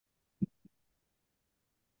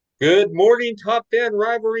Good morning, Top Fan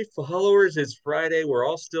Rivalry followers. It's Friday. We're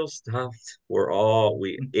all still stuffed.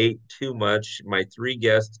 We ate too much. My three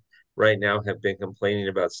guests right now have been complaining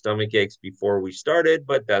about stomach aches before we started,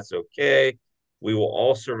 but that's okay. We will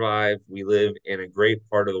all survive. We live in a great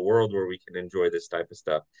part of the world where we can enjoy this type of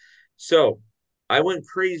stuff. So I went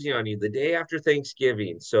crazy on you the day after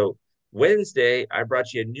Thanksgiving. So Wednesday, I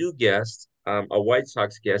brought you a new guest, a White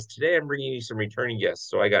Sox guest. Today, I'm bringing you some returning guests.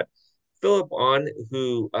 So I got Phillip on,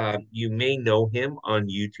 who you may know him on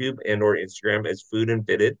YouTube and or Instagram as Food and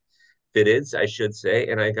Fitteds, I should say.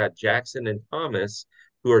 And I got Jackson and Thomas,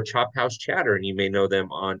 who are Chop House Chatter, and you may know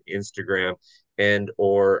them on Instagram and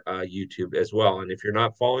or YouTube as well. And if you're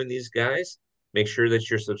not following these guys, make sure that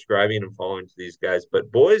you're subscribing and following to these guys.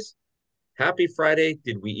 But boys, happy Friday.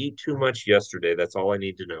 Did we eat too much yesterday? That's all I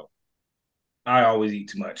need to know. I always eat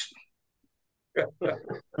too much.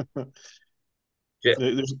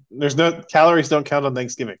 There's no calories don't count on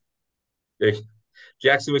Thanksgiving.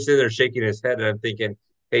 Jackson was sitting there shaking his head, and I'm thinking,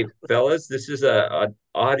 "Hey, fellas, this is an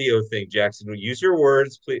audio thing. Jackson, use your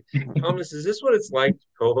words, please." Thomas, is this what it's like to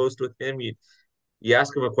co-host with him? You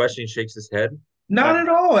ask him a question, he shakes his head. Not Uh, at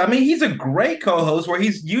all. I mean, he's a great co-host where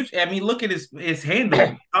he's huge. I mean, look at his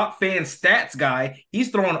handle, top fan stats guy.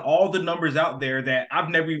 He's throwing all the numbers out there that I've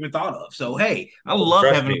never even thought of. So hey, I Oh, love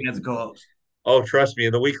trust having me. him as a co-host. Oh, trust me.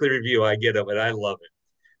 In the weekly review, I get them, and I love it.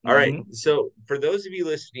 All right. Hmm. So for those of you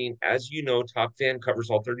listening, as you know, Top Fan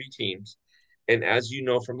covers all 30 teams. And as you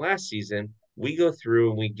know from last season, we go through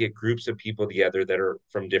and we get groups of people together that are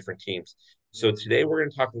from different teams. So today we're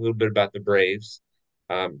going to talk a little bit about the Braves.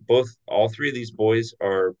 All three of these boys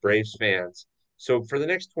are Braves fans. So for the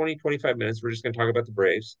next 20, 25 minutes, we're just going to talk about the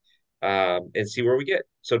Braves and see where we get.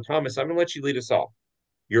 So, Thomas, I'm going to let you lead us off.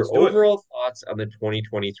 Your Let's do it. overall thoughts on the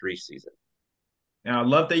 2023 season. And I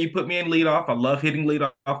love that you put me in lead off. I love hitting lead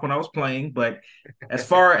off when I was playing. But as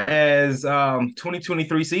far as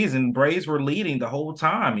 2023 season, Braves were leading the whole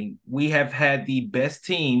time. I mean, we have had the best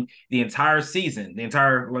team the entire season, the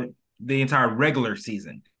entire regular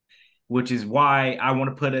season, which is why I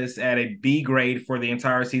want to put us at a B grade for the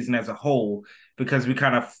entire season as a whole, because we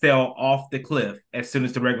kind of fell off the cliff as soon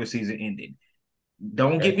as the regular season ended.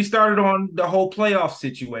 Don't Okay. get me started on the whole playoff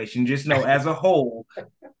situation. Just know, as a whole,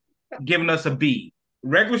 giving us a B.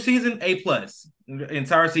 Regular season A plus,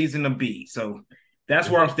 entire season a B. So that's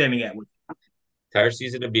where I'm Mhm. standing at with. Entire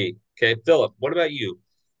season to be. Okay. Phillip, what about you?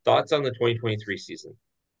 Thoughts on the 2023 season?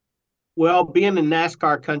 Well, being in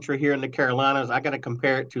NASCAR country here in the Carolinas, I got to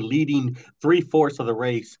compare it to leading three-fourths of the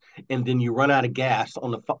race, and then you run out of gas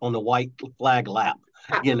on the white flag lap.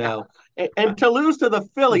 You know, and to lose to the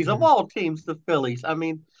Phillies of all teams, the Phillies. I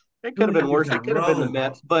mean, it could Two have been years worse. in a It could have been the row.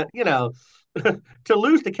 Mets, but to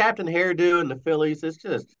lose to Captain Hairdo and the Phillies, it's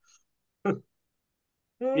just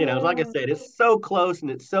like I said, it's so close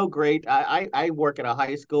and it's so great. I work at a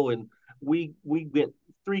high school, and we went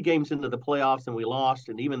three games into the playoffs and we lost.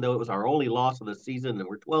 And even though it was our only loss of the season and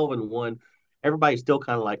we're 12-1, everybody's still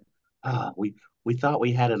kind of like, we thought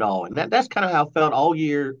we had it all. And that's kind of how it felt all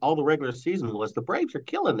year, all the regular season was. The Braves are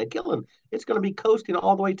killing, they're killing. It's going to be coasting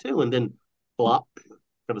all the way too, and then flop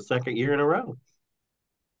for the second year in a row.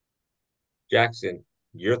 Jackson,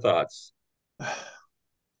 your thoughts.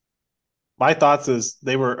 my thoughts is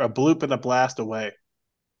they were a bloop and a blast away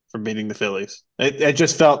from beating the Phillies. It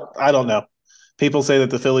just felt I don't know. People say that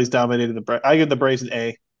the Phillies dominated the Braves. I give the Braves an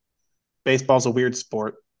A. Baseball's a weird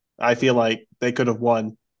sport. I feel like they could have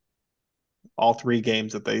won all three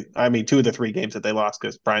games that they. I mean, two of the three games that they lost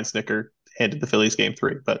because Brian Snicker handed the Phillies game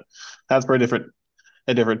three. But that's for a different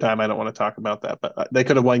time. I don't want to talk about that. But they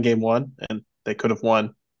could have won game one and they could have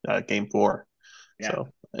won game four. Yeah. So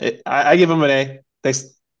I give them an A.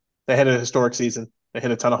 They had a historic season. They hit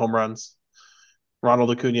a ton of home runs. Ronald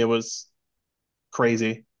Acuna was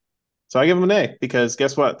crazy. So I give them an A because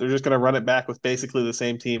guess what? They're just going to run it back with basically the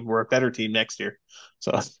same team. We're a better team next year.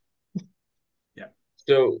 So Yeah.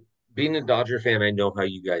 So, being a Dodger fan, I know how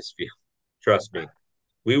you guys feel. Trust me.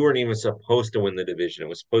 We weren't even supposed to win the division. It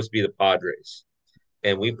was supposed to be the Padres.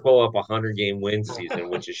 And we pull up a 100-game win season,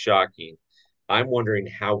 which is shocking. I'm wondering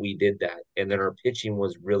how we did that. And then our pitching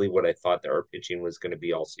was really what I thought that our pitching was going to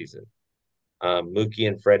be all season. Mookie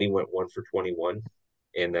and Freddie went 1 for 21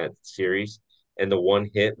 in that series, and the one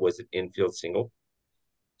hit was an infield single.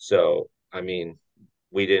 So, I mean,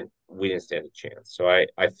 we didn't stand a chance. So I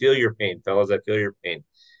feel your pain, fellas. I feel your pain.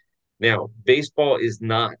 Now, baseball is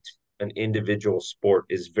not an individual sport;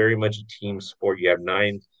 is very much a team sport. You have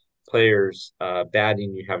nine players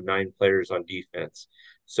batting. You have nine players on defense.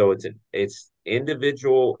 So it's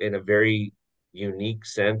individual in a very unique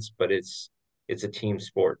sense, but it's a team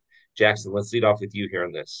sport. Jackson, let's lead off with you here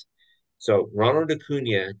on this. So Ronald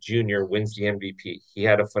Acuna Jr. wins the MVP. He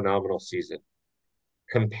had a phenomenal season.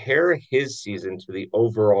 Compare his season to the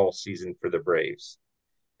overall season for the Braves.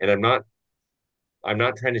 And I'm not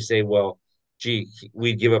trying to say, well, gee,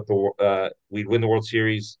 we'd give up we'd win the World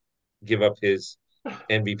Series, give up his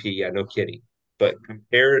MVP. Yeah, no kidding. But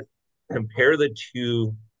compare the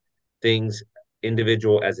two things,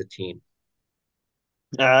 individual as a team.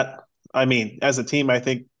 Uh, I mean, as a team, I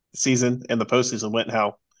think the season and the postseason went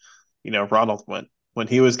how Ronald went when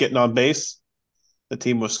he was getting on base. The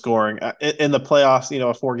team was scoring in the playoffs.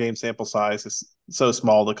 A 4 game sample size is so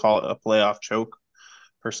small to call it a playoff choke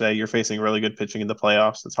per se. You're facing really good pitching in the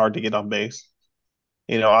playoffs. It's hard to get on base.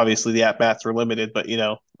 Obviously the at bats were limited, but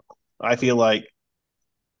I feel like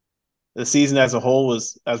the season as a whole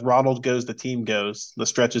was as Ronald goes, the team goes. The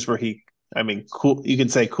stretches where I mean, cool. You can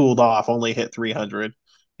say cooled off, only hit 300.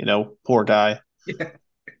 Poor guy.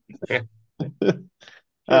 Yeah.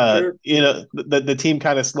 Sure. The team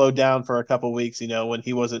kind of slowed down for a couple weeks. When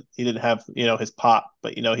he didn't have his pop,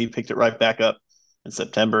 but he picked it right back up in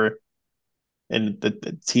September, and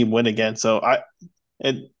the team win again. So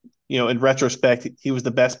and in retrospect, he was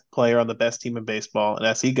the best player on the best team in baseball, and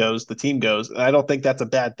as he goes, the team goes. And I don't think that's a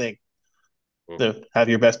bad thing Mhm. to have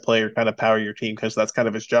your best player kind of power your team because that's kind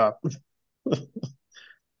of his job.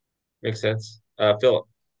 Makes sense. Phillip.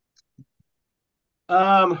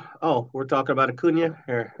 Oh, we're talking about Acuna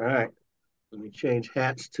here. All right. Let me change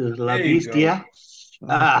hats to La There you go. Bestia.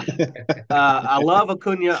 Ah, I love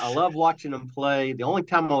Acuna. I love watching him play. The only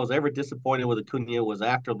time I was ever disappointed with Acuna was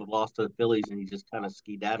after the loss to the Phillies, and he just kind of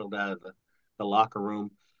skedaddled out of the locker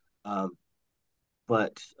room. Um,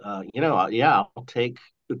 but yeah, I'll take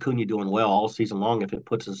Acuna doing well all season long if it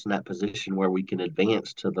puts us in that position where we can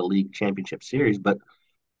advance to the league championship series. But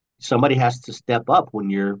somebody has to step up when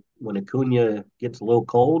Acuna gets a little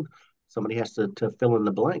cold. Somebody has to fill in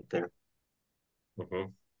the blank there.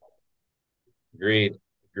 Mhm. Agreed.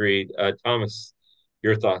 Agreed. Thomas,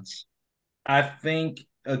 your thoughts? I think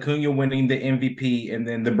Acuna winning the MVP and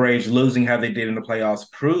then the Braves losing how they did in the playoffs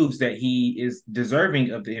proves that he is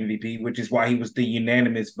deserving of the MVP, which is why he was the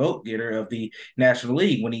unanimous vote getter of the National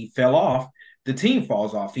League. When he fell off, the team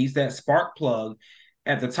falls off. He's that spark plug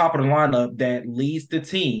at the top of the lineup that leads the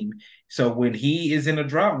team. So when he is in a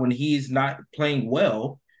drought, when he's not playing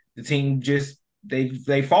well, the team just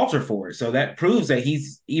they falter for it. So that proves that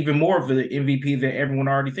he's even more of the MVP than everyone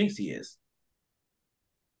already thinks he is.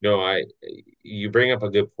 No, you bring up a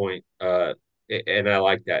good point. And I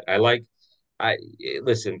like that. I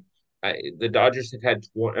listen. The Dodgers have had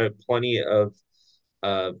plenty of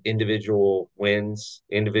individual wins,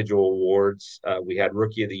 individual awards. We had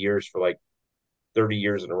Rookie of the Years for like 30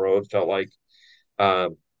 years in a row. It felt like,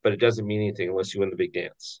 but it doesn't mean anything unless you win the big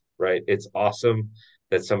dance, right? It's awesome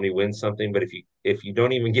that somebody wins something, but if you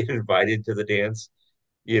don't even get invited to the dance,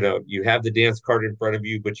 you have the dance card in front of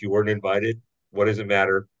you, but you weren't invited. What does it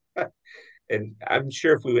matter? And I'm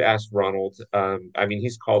sure if we asked Ronald, I mean,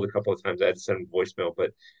 he's called a couple of times. I had to send him voicemail,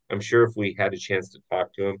 but I'm sure if we had a chance to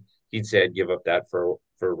talk to him, he'd say I'd give up that for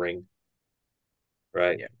a ring,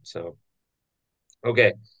 right? Yeah. So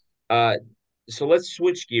okay, uh, so let's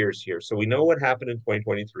switch gears here. So we know what happened in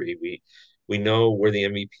 2023. We know where the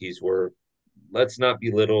MVPs were. Let's not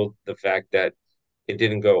belittle the fact that it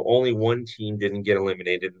didn't go. Only one team didn't get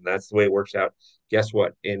eliminated, and that's the way it works out. Guess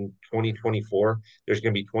what? In 2024, there's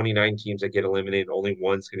going to be 29 teams that get eliminated. Only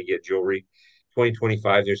one's going to get jewelry.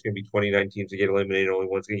 2025, there's going to be 29 teams that get eliminated. Only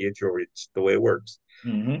one's going to get jewelry. It's the way it works.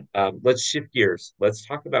 Mm-hmm. Let's shift gears. Let's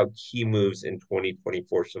talk about key moves in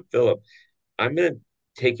 2024. So, Phillip, I'm going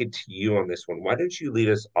to take it to you on this one. Why don't you lead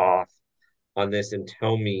us off on this and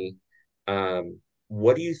tell me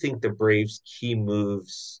what do you think the Braves' key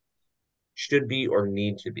moves should be or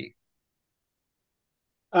need to be?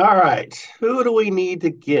 All right. Who do we need to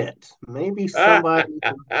get? Maybe somebody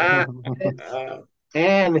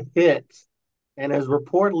and hit and has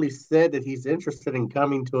reportedly said that he's interested in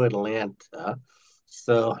coming to Atlanta.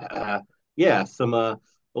 So, yeah, a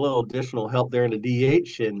little additional help there in the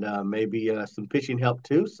DH and maybe some pitching help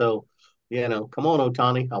too. So, come on,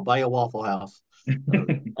 Otani, I'll buy you a Waffle House.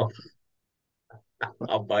 Um, I'll,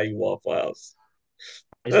 I'll buy you Waffle House.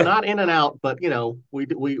 it's not in and out, but we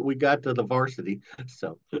got to the varsity.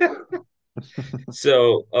 So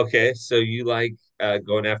So okay, so you like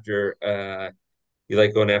going after Otani.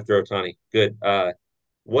 Good.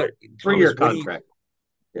 What 3 year Thomas, what do you contract.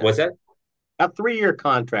 Yeah, what's that? a 3 year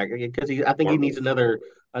contract because I think he Or- needs another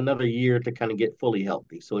year to kind of get fully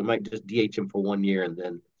healthy. So we might just DH him for 1 year and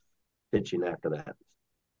then pitching after that.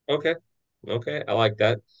 Okay. Okay. I like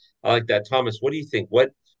that. I like that. Thomas, what do you think?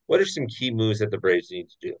 What are some key moves that the Braves need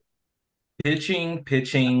to do? Pitching,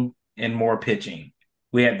 and more pitching.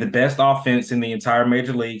 We had the best offense in the entire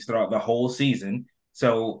major leagues throughout the whole season.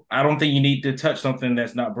 So I don't think you need to touch something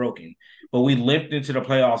that's not broken. But we limped into the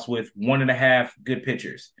playoffs with 1.5 good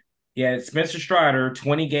pitchers. You had Spencer Strider,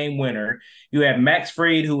 20-game winner. You had Max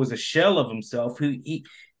Fried, who was a shell of himself,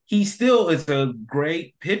 he still is a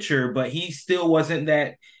great pitcher, but he still wasn't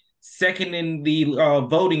that second in the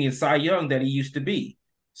voting in Cy Young that he used to be.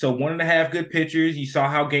 So 1.5 good pitchers. You saw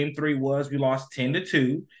how game 3 was. We lost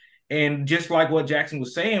 10-2. And just like what Jackson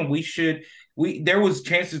was saying, there was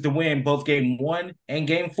chances to win both game 1 and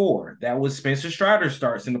game 4. That was Spencer Strider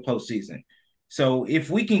starts in the postseason. So if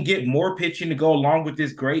we can get more pitching to go along with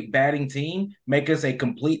this great batting team, make us a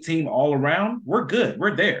complete team all around, we're good.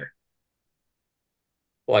 We're there.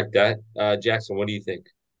 Like that. Jackson, what do you think?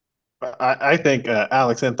 I think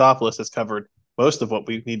Alex Anthopoulos has covered most of what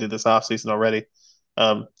we needed this offseason already.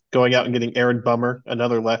 Going out and getting Aaron Bummer,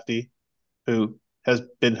 another lefty who has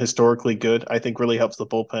been historically good, I think really helps the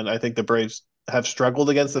bullpen. I think the Braves have struggled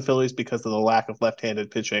against the Phillies because of the lack of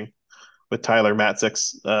left-handed pitching with Tyler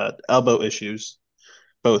Matzek's elbow issues,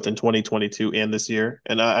 both in 2022 and this year.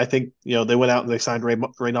 And I think, they went out and they signed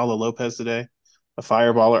Reynaldo Lopez today, a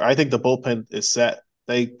fireballer. I think the bullpen is set.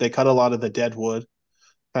 They cut a lot of the dead wood,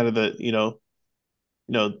 kind of the,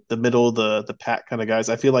 the middle of the pack kind of guys.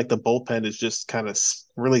 I feel like the bullpen is just kind of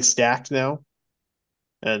really stacked now.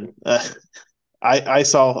 And I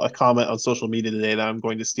saw a comment on social media today that I'm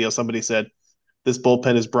going to steal. Somebody said, this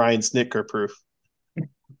bullpen is Brian Snitker proof,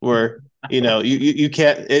 where you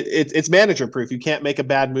can't it's manager proof. You can't make a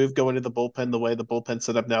bad move go into the bullpen the way the bullpen's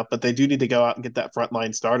set up now, but they do need to go out and get that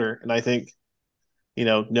frontline starter. And I think,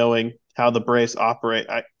 knowing how the Braves operate,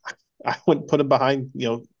 I wouldn't put them behind,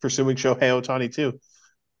 pursuing Shohei Ohtani too.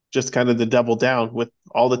 Just kind of the double down with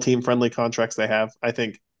all the team friendly contracts they have. I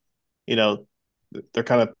think, they're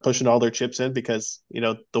kind of pushing all their chips in because,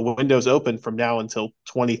 the window's open from now until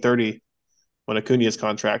 2030 when Acuna's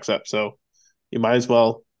contract's up. So you might as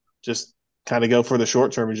well just kind of go for the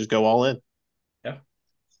short term and just go all in. Yeah.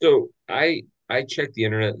 So I checked the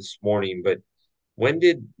internet this morning, but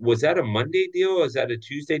was that a Monday deal? Or was that a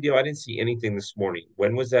Tuesday deal? I didn't see anything this morning.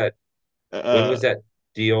 When was that? When Uh, was that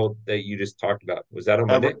deal that you just talked about? Was that on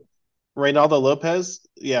uh, Monday? Reynaldo Lopez,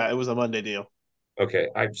 yeah, it was a Monday deal. Okay,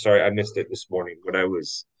 I'm sorry, I missed it this morning when I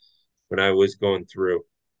was going through.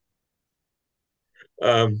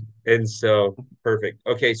 And so perfect.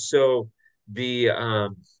 Okay, so the I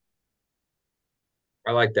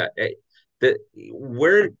like that. The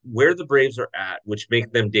where the Braves are at, which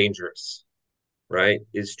make them dangerous, right?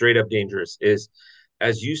 Is straight up dangerous. Is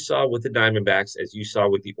as you saw with the Diamondbacks, as you saw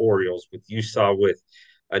with the Orioles, with you saw with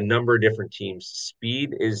a number of different teams.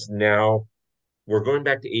 Speed is now we're going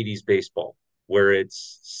back to 80s baseball where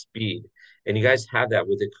it's speed. And you guys have that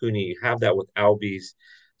with Acuna, you have that with Albies.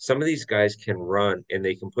 Some of these guys can run and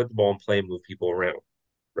they can put the ball in play and move people around,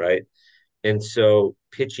 right? And so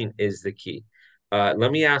pitching is the key.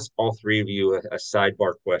 Let me ask all three of you a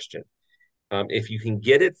sidebar question. If you can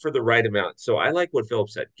get it for the right amount. So I like what Phillip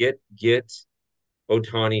said. Get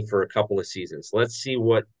Ohtani for a couple of seasons. Let's see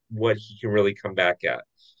what he can really come back at.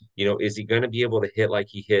 Is he going to be able to hit like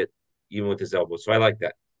he hit even with his elbow? So I like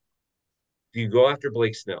that. Do you go after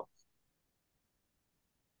Blake Snell?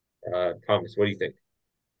 Thomas, what do you think?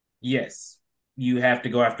 Yes. You have to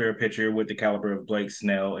go after a pitcher with the caliber of Blake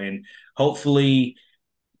Snell, and hopefully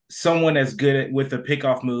someone as good with a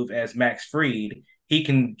pickoff move as Max Fried, he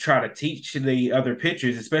can try to teach the other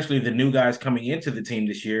pitchers, especially the new guys coming into the team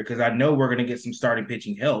this year, because I know we're going to get some starting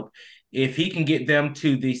pitching help. If he can get them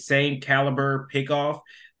to the same caliber pickoff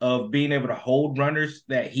of being able to hold runners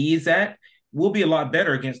that he is at, we'll be a lot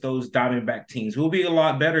better against those Diamondback teams. We'll be a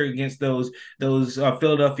lot better against those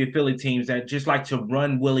Philadelphia Philly teams that just like to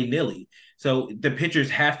run willy nilly. So the pitchers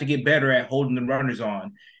have to get better at holding the runners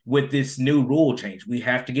on with this new rule change. We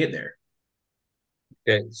have to get there.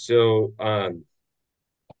 Okay, so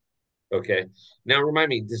okay. Now remind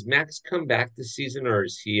me, does Max come back this season or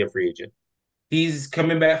is he a free agent? He's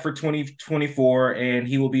coming back for 2024, and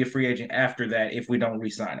he will be a free agent after that if we don't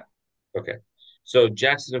re-sign him. Okay. So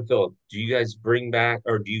Jackson and Phillip, do you guys bring back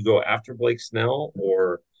or do you go after Blake Snell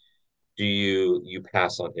or do you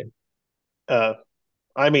pass on him? Uh,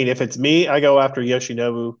 I mean, if it's me, I go after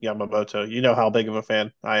Yoshinobu Yamamoto. You know how big of a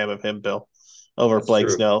fan I am of him, Bill, over That's Blake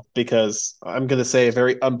true. Snell, because I'm going to say a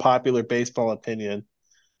very unpopular baseball opinion,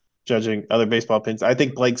 judging other baseball opinions. I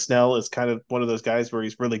think Blake Snell is kind of one of those guys where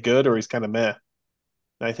he's really good or he's kind of meh.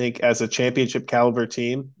 And I think as a championship caliber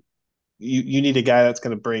team, you need a guy that's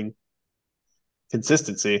going to bring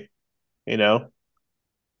consistency, you know?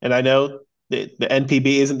 And I know the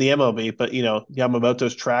NPB isn't the MLB, but,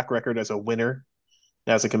 Yamamoto's track record as a winner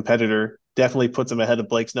as a competitor. Definitely puts him ahead of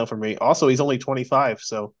Blake Snell for me. Also, he's only 25,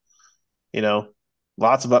 so you know,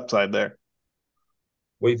 lots of upside there.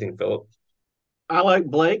 What do you think, Philip? I like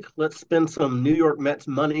Blake. Let's spend some New York Mets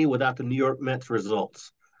money without the New York Mets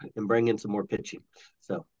results and bring in some more pitching.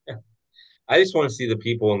 So I just want to see the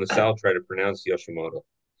people in the South try to pronounce Yoshimoto.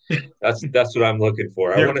 That's what I'm looking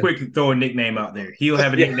for. I They're want to, quick to throw a nickname out there. He'll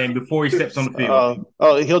have a yeah, nickname before he steps on the field.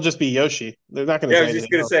 He'll just be Yoshi. They're not going to yeah. I say was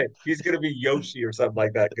just anything gonna else. say he's gonna be Yoshi or something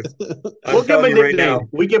like that. Because I'm we'll give him telling a you right nickname. now,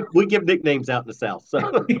 We give nicknames out in the South.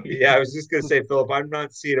 So yeah, I was just gonna say, Philip, I'm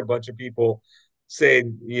not seeing a bunch of people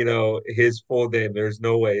saying, his full name. There's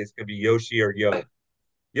no way it's gonna be Yoshi or Yo.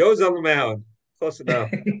 Yo's on the mound. Close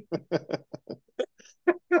enough.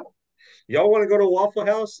 Y'all want to go to Waffle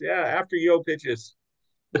House? Yeah, after Yo pitches.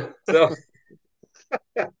 So,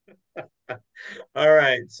 all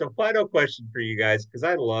right. So, final question for you guys, because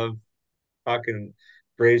I love talking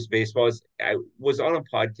Braves baseball. I was on a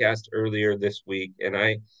podcast earlier this week, and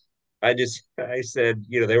I said,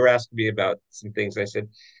 they were asking me about some things. I said,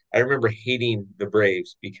 I remember hating the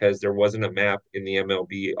Braves because there wasn't a map in the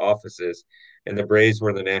MLB offices, and the Braves were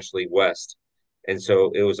in the National League West. And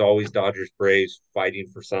so it was always Dodgers Braves fighting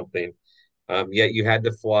for something. Yet you had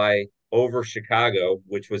to fly over Chicago,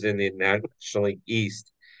 which was in the National League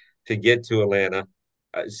East, to get to Atlanta.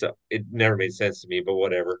 So it never made sense to me, but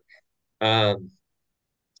whatever. Um,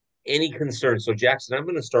 any concerns? So, Jackson, I'm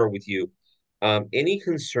going to start with you. Any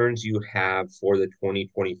concerns you have for the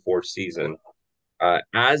 2024 season?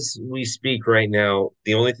 As we speak right now,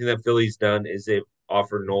 the only thing that Philly's done is they've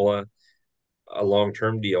offered Nola a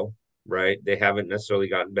long-term deal, right? They haven't necessarily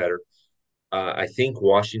gotten better. I think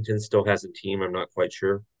Washington still has a team. I'm not quite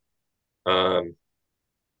sure. Um,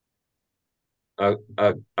 uh,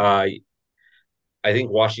 uh, uh, I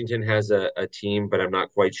think Washington has a team, but I'm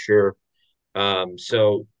not quite sure.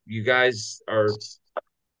 So you guys are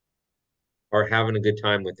having a good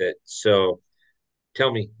time with it. So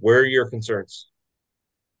tell me, where are your concerns,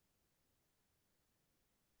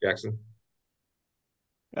 Jackson?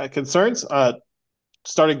 Concerns?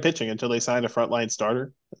 Starting pitching until they sign a frontline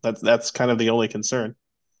starter. That's kind of the only concern.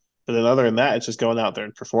 But then other than that, it's just going out there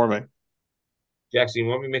and performing. Jackson, you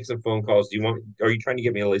want me to make some phone calls? Are you trying to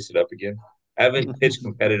get me to lace it up again? I haven't pitched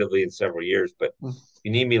competitively in several years, but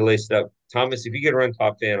you need me to lace it up. Thomas, if you could run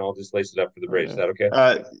top 10, I'll just lace it up for the Braves. Is that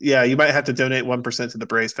okay? Yeah, you might have to donate 1% to the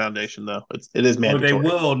Braves Foundation, though. It is Or they mandatory.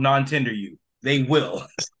 will non-tender you. They will.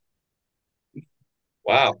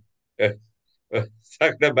 Wow.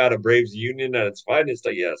 Talking about a Braves union at its finest,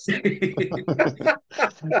 I guess.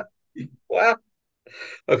 Wow.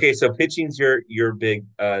 Okay, so pitching's your big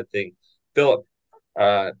thing. Philip,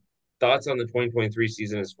 uh thoughts on the 2023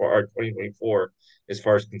 season as far or 2024 as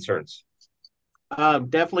far as concerns?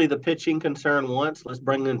 definitely the pitching concern once. Let's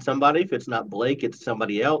bring in somebody. If it's not Blake, it's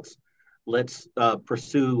somebody else. Let's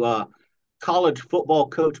pursue college football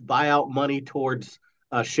coach buyout money towards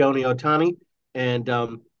Shoni Otani. And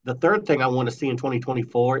the third thing I want to see in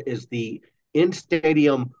 2024 is the in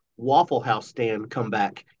stadium Waffle House stand come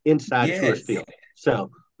back inside Tourist Yes. Field.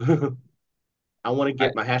 So I want to I,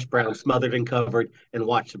 get my hash brown smothered and covered and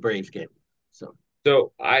watch the Braves game.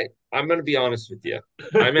 So I'm gonna be honest with you.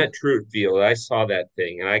 I'm at Truett Field. I saw that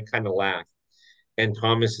thing and I kind of laughed. And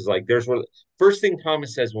Thomas is like, there's where first thing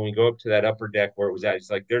Thomas says when we go up to that upper deck where it was at, he's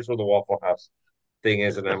like, there's where the Waffle House thing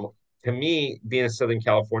is. And I'm to me, being a Southern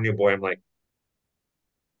California boy, I'm like,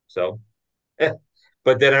 so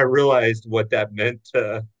but then I realized what that meant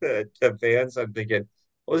to fans. I'm thinking,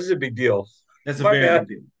 well, this is a big deal. That's a My very bad.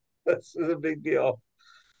 big deal. This is a big deal.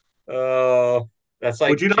 Oh, that's would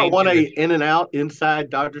like you not want changing a the. in and out inside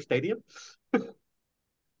Dodger Stadium?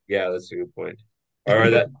 Yeah, that's a good point. Or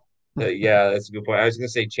yeah, that's a good point. I was gonna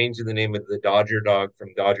say changing the name of the Dodger dog from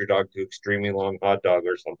Dodger dog to extremely long hot dog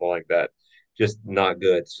or something like that. Just not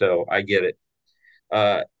good. So I get it.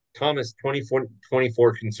 Uh, Thomas, 24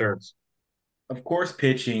 concerns. Of course,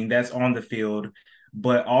 pitching, that's on the field,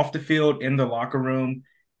 but off the field in the locker room,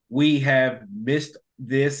 we have missed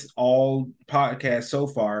this all podcast so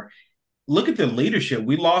far. Look at the leadership.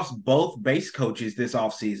 We lost both base coaches this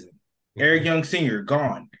offseason. Eric Young Sr.,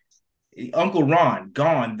 gone. Uncle Ron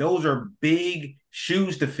gone. Those are big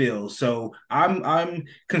shoes to fill. So I'm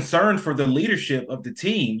concerned for the leadership of the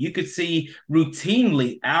team. You could see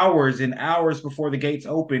routinely hours and hours before the gates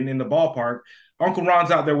open in the ballpark. Uncle Ron's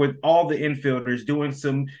out there with all the infielders doing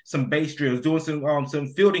some base drills, doing some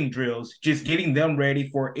fielding drills, just getting them ready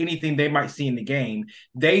for anything they might see in the game.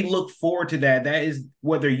 They look forward to that. That is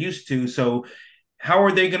what they're used to. So how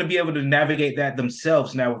are they going to be able to navigate that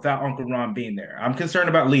themselves now without Uncle Ron being there? I'm concerned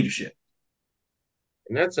about leadership.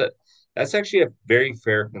 And that's actually a very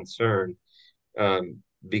fair concern.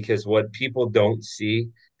 Because what people don't see,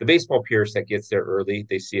 the baseball purists that gets there early,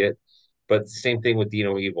 they see it. But same thing with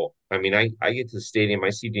Dino Evil. I mean, I get to the stadium,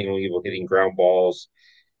 I see Dino Evil hitting ground balls,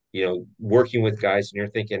 working with guys, and you're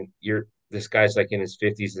thinking, this guy's like in his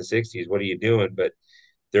 50s and 60s. What are you doing? But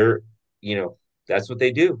they're, you know, that's what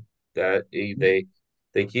they do. That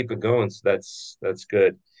they keep it going. So that's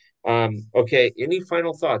good. Okay. Any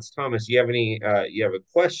final thoughts, Thomas? You have a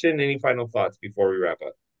question? Any final thoughts before we wrap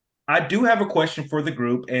up? I do have a question for the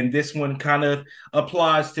group, and this one kind of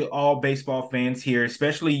applies to all baseball fans here,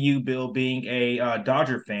 especially you, Bill, being a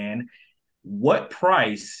Dodger fan. What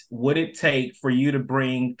price would it take for you to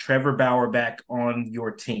bring Trevor Bauer back on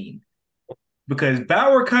your team? Because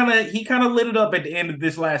Bauer kind of lit it up at the end of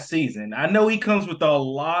this last season. I know he comes with a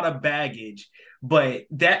lot of baggage, but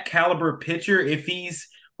that caliber pitcher, if he's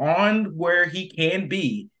on where he can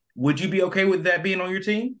be, would you be okay with that being on your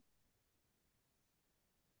team?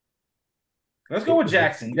 Let's go with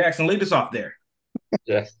Jackson. Jackson, lead us off there.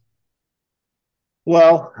 Yeah.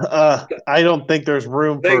 Well, I don't think there's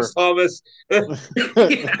room Thanks, for. Thomas.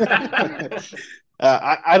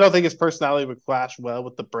 I don't think his personality would clash well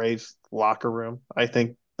with the Braves locker room. I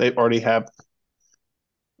think they already have.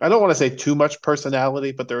 I don't want to say too much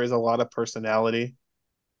personality, but there is a lot of personality.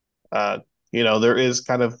 Uh, there is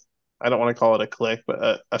kind of. I don't want to call it a clique,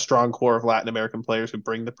 but a strong core of Latin American players who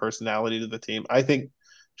bring the personality to the team. I think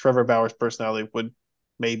Trevor Bauer's personality would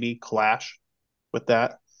maybe clash with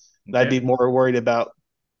that. And I'd Okay. be more worried about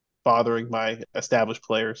bothering my established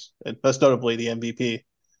players, and most notably the MVP.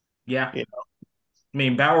 Yeah. You I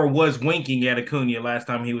mean, Bauer was winking at Acuna last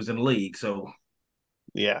time he was in the league. So,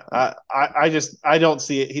 Yeah, I don't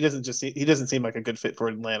see it. He doesn't seem like a good fit for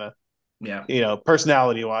Atlanta. yeah.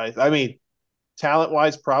 Personality wise, I mean, talent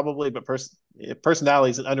wise probably, but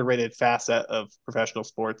personality is an underrated facet of professional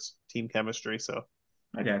sports team chemistry. So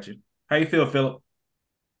I got you. How you feel, Phillip?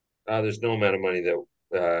 There's no amount of money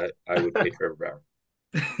that I would pay Trevor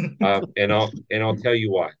Bauer. And I'll tell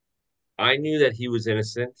you why. I knew that he was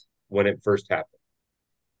innocent when it first happened.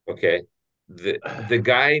 Okay. The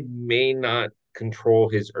guy may not control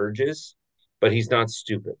his urges, but he's not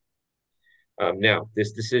stupid. Now,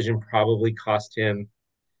 this decision probably cost him,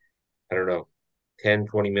 I don't know, 10,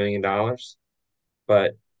 $20 million.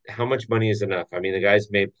 But how much money is enough? I mean, the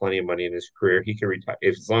guy's made plenty of money in his career. He could retire.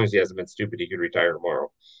 If as long as he hasn't been stupid, he could retire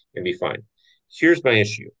tomorrow and be fine. Here's my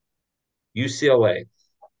issue. UCLA,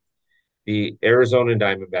 the Arizona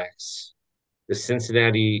Diamondbacks, the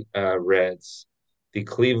Cincinnati Reds, the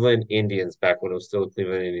Cleveland Indians, back when it was still the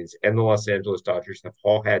Cleveland Indians, and the Los Angeles Dodgers have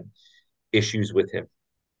all had issues with him.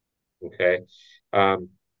 Okay. Um,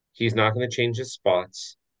 he's not going to change his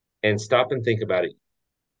spots. And stop and think about it.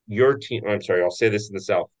 Your team, I'm sorry, I'll say this in the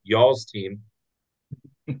South. Y'all's team,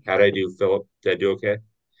 how'd I do, Philip? Did I do okay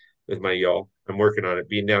with my y'all? I'm working on it.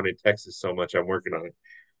 Being down in Texas so much, I'm working on it.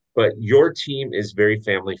 But your team is very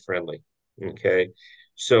family friendly. Okay.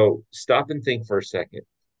 So stop and think for a second.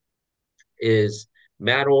 Is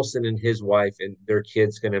Matt Olson and his wife and their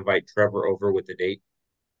kids going to invite Trevor over with a date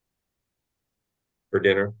for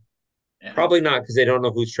dinner? Yeah. Probably not, because they don't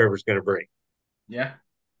know who Trevor's going to bring. Yeah.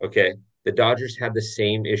 Okay. The Dodgers had the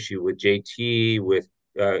same issue with JT,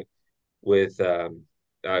 uh, with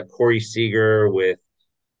Corey Seager, with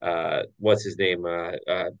what's his name,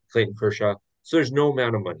 Clayton Kershaw. So there's no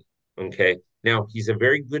amount of money. Okay. Now he's a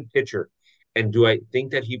very good pitcher, and do I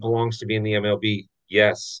think that he belongs to be in the MLB?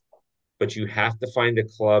 Yes, but you have to find a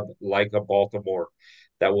club like a Baltimore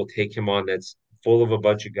that will take him on. That's full of a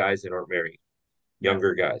bunch of guys that aren't married, Yeah.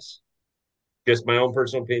 younger guys. Just my own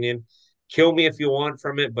personal opinion. Kill me if you want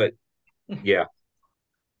from it, but yeah.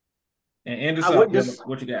 And end us I up, wouldn't Phillip. just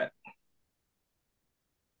What you got?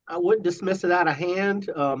 I wouldn't dismiss it out of hand.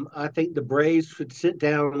 I think the Braves should sit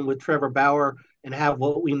down with Trevor Bauer and have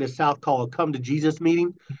what we in the South call a come to Jesus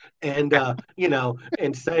meeting, and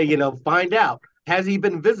and say, find out, has he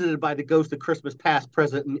been visited by the ghost of Christmas past,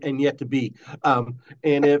 present, and yet to be? And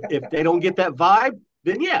if they don't get that vibe,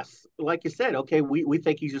 then yes, like you said, okay, we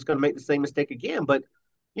think he's just going to make the same mistake again. But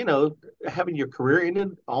having your career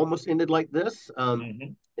almost ended like this,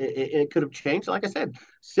 Mm-hmm. it could have changed. Like I said,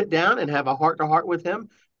 sit down and have a heart to heart with him,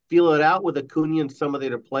 feel it out with Acuna and some of the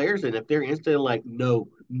other players, and if they're instantly like no,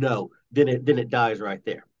 no, then it dies right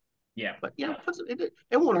there. Yeah. But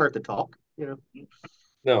it won't hurt to talk.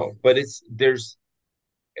 No, but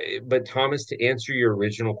but Thomas, to answer your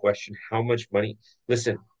original question, how much money?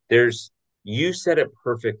 Listen, you said it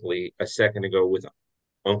perfectly a second ago with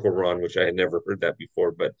Uncle Ron, which I had never heard that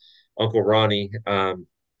before, but Uncle Ronnie,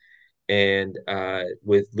 and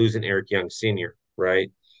with losing Eric Young Sr.,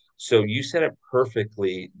 right? So you said it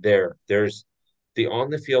perfectly there. the on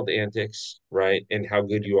the field antics, right, and how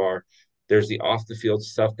good you are. There's the off the field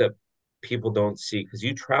stuff that people don't see because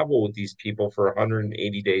you travel with these people for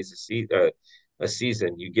 180 days a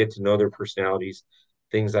season. You get to know their personalities,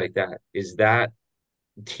 things like that. Is that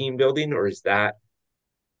team building or is that,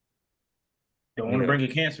 Don't you want to know, bring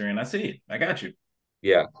a cancer in. I see it. I got you.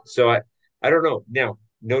 yeah. So I don't know. Now,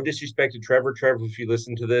 no disrespect to Trevor. Trevor, if you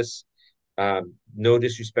listen to this, no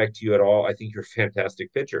disrespect to you at all. I think you're a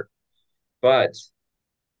fantastic pitcher, but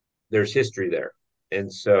there's history there.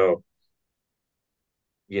 And so,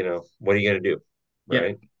 what are you going to do? Yep.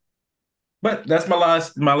 Right. But that's my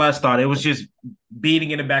last thought. It was just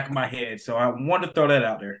beating in the back of my head. So I wanted to throw that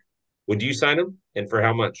out there. Would you sign him? And for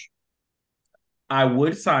how much? I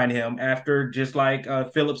would sign him after, just like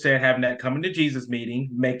Phillip said, having that coming to Jesus meeting,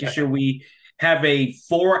 making sure we have a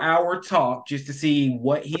 4-hour talk just to see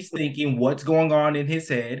what he's thinking, what's going on in his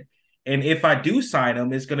head. And if I do sign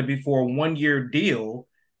him, it's going to be for a 1-year deal.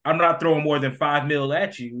 I'm not throwing more than 5 mil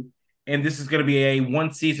at you. And this is going to be a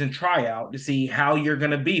 1 season tryout to see how you're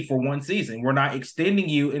going to be for 1 season. We're not extending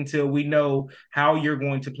you until we know how you're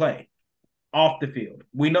going to play off the field.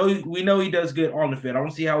 We know he does good on the field. I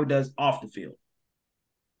want to see how he does off the field.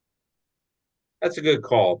 That's a good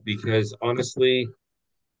call because honestly,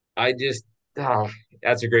 I just, ah,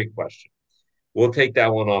 that's a great question. We'll take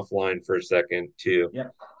that one offline for a second too.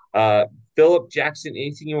 Yep. Uh, Phillip Jackson,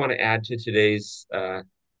 anything you want to add to today's,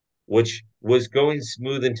 which was going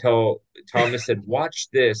smooth until Thomas said, "Watch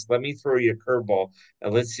this. Let me throw you a curveball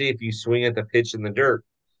and let's see if you swing at the pitch in the dirt."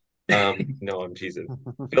 No, I'm teasing.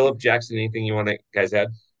 Phillip Jackson, anything you want to guys add?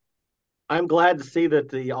 I'm glad to see that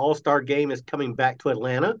the All-Star game is coming back to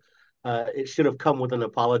Atlanta. It should have come with an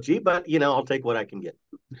apology, but I'll take what I can get.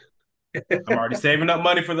 I'm already saving up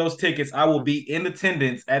money for those tickets. I will be in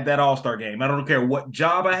attendance at that All-Star game. I don't care what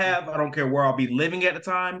job I have. I don't care where I'll be living at the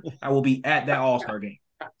time. I will be at that All-Star game.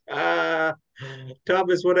 Uh,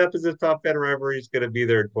 Thomas, what happens if Top Fan Rivalry is going to be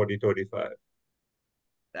there in 2025?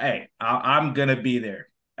 Hey, I'm gonna be there.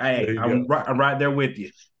 There Hey, you I'm go. right there with you.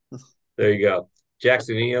 There you go.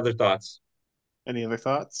 Jackson, any other thoughts? Any other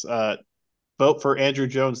thoughts? Vote for Andrew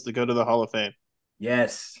Jones to go to the Hall of Fame.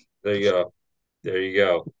 Yes. There you go. There you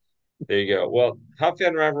go. There you go. Well, Top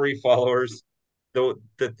Fan Rivalry followers, the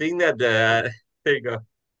thing that there you go.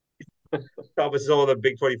 Thomas is all in the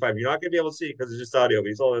Big 25. You're not going to be able to see it because it's just audio, but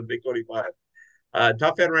he's all in the Big 25.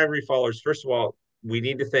 Top Fan Rivalry followers, first of all, we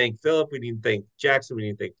need to thank Phillip. We need to thank Jackson. We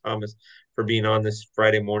need to thank Thomas for being on this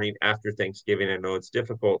Friday morning after Thanksgiving. I know it's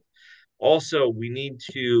difficult. Also, we need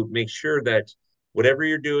to make sure that whatever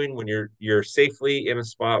you're doing when you're safely in a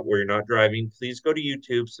spot where you're not driving, please go to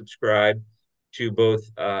YouTube, subscribe to both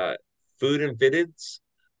Food and Fitteds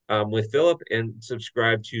with Phillip, and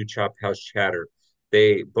subscribe to Chop House Chatter.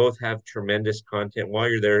 They both have tremendous content. While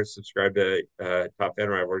you're there, subscribe to Top Fan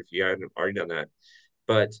Rivalry if you haven't already done that.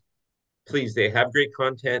 But please, they have great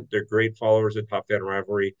content. They're great followers of Top Fan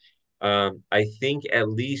Rivalry. I think at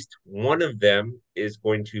least one of them is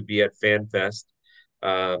going to be at FanFest.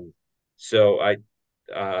 Um, so I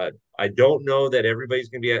don't know that everybody's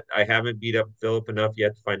going to be at. I haven't beat up Phillip enough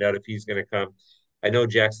yet to find out if he's going to come. I know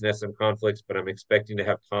Jackson has some conflicts, but I'm expecting to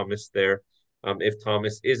have Thomas there. If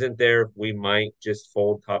Thomas isn't there, we might just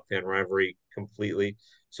fold Top Fan Rivalry completely.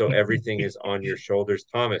 So everything is on your shoulders.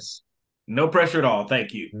 Thomas, No pressure at all.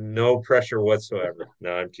 Thank you. no pressure whatsoever.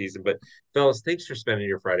 No, I'm teasing. But fellas, thanks for spending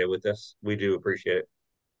your Friday with us. We do appreciate it.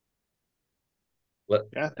 Let,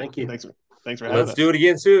 Yeah. Thank you. Thanks. Thanks for having let's us. do it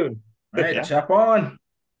again soon. All right, Yeah. chop on.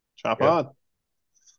 Chop Yep. on.